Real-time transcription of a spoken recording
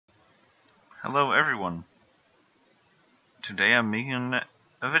Hello everyone. Today I'm making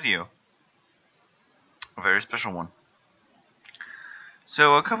a video. A very special one.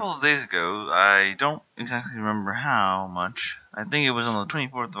 So a couple of days ago, I don't exactly remember how much, I think it was on the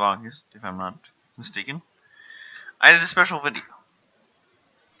 24th of August, if I'm not mistaken, I did a special video.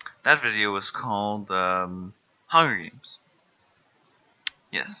 That video was called Hunger Games.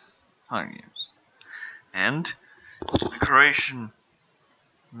 Yes, Hunger Games. And the Croatian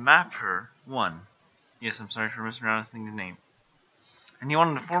mapper won. Yes, I'm sorry for mispronouncing the name. And he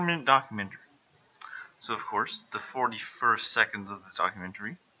wanted a 4-minute documentary. So, of course, the 41st seconds of this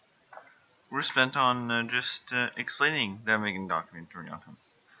documentary were spent on just explaining the American documentary on him.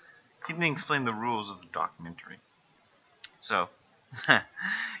 He didn't explain the rules of the documentary. So,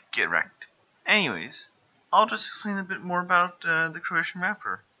 get wrecked. Anyways, I'll just explain a bit more about the Croatian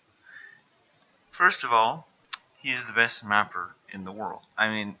mapper. First of all, he is the best mapper in the world. I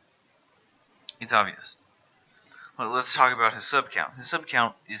mean, it's obvious. Well, let's talk about his sub count. His sub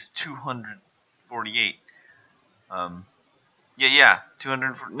count is 248.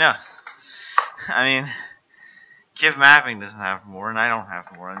 240. No, I mean, Kiv Mapping doesn't have more, and I don't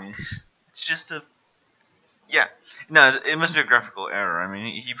have more. I mean, it's just a, no, it must be a graphical error. I mean,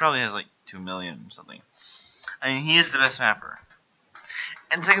 he probably has like 2 million or something. I mean, he is the best mapper.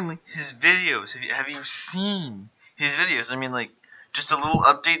 And secondly, his videos. Have you seen his videos? I mean, like, just a little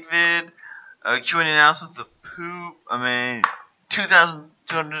update vid, Q&A announcements, the poop. I mean,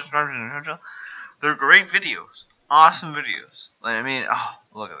 2,200 subscribers in a nutshell. They're great videos. Awesome videos. Like, I mean, oh,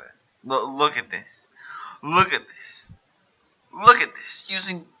 look at that. Look at this. Look at this. Look at this.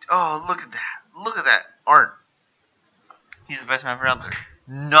 Look at that. Look at that art. He's the best mapper out there.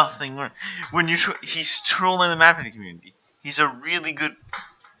 Nothing. When he's trolling the mapping community. He's a really good.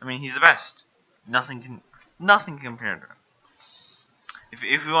 I mean, he's the best. Nothing can compare to him.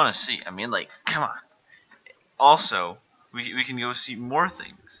 If we want to see, I mean, like, come on. Also, we can go see more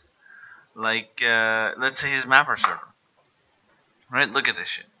things. Like, let's say his mapper server. Right? Look at this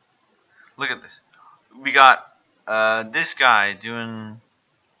shit. Look at this. We got this guy doing.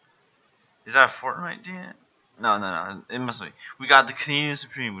 Is that a Fortnite dance? No. It must be. We got the Canadian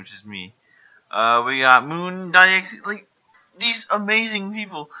Supreme, which is me. We got Moon.exe. Like, these amazing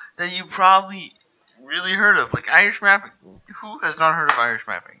people that you probably really heard of. Like Irish mapping. Who has not heard of Irish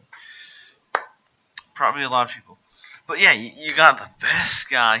mapping? Probably a lot of people. But yeah, you got the best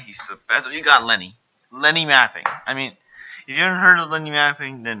guy. He's the best. You got Lenny. Lenny Mapping. I mean, if you haven't heard of Lenny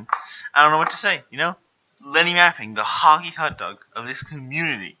Mapping, then I don't know what to say. You know, Lenny Mapping, the hockey hot dog of this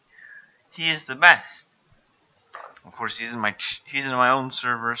community. He is the best. Of course, he's in my own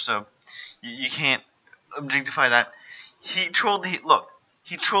server, so you can't objectify that. He trolled the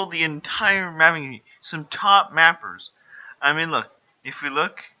entire mapping community. Some top mappers. I mean, look. If we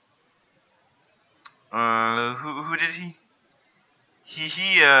look. Who did he?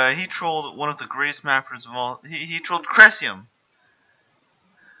 He trolled one of the greatest mappers of all. He trolled Croatian.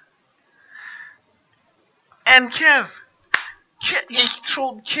 And Kev. He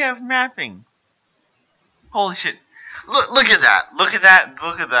trolled Kev Mapping. Holy shit. Look at that. Look at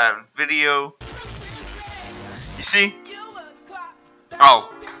that video. You see?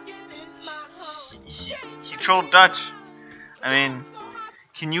 Oh. He trolled Dutch. I mean,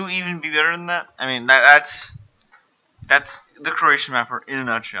 can you even be better than that? I mean, that's the Croatian mapper in a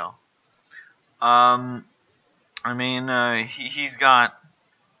nutshell. I mean, he's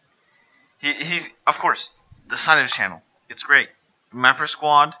of course the side of his channel. It's great. Mapper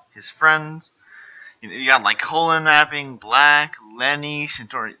Squad, his friends. You got like Colin Mapping, Black, Lenny,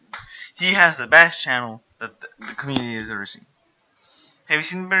 Centauri. He has the best channel that the community has ever seen. Have you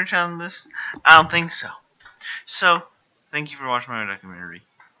seen a better channel than this? I don't think so. So, thank you for watching my documentary.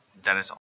 That is all.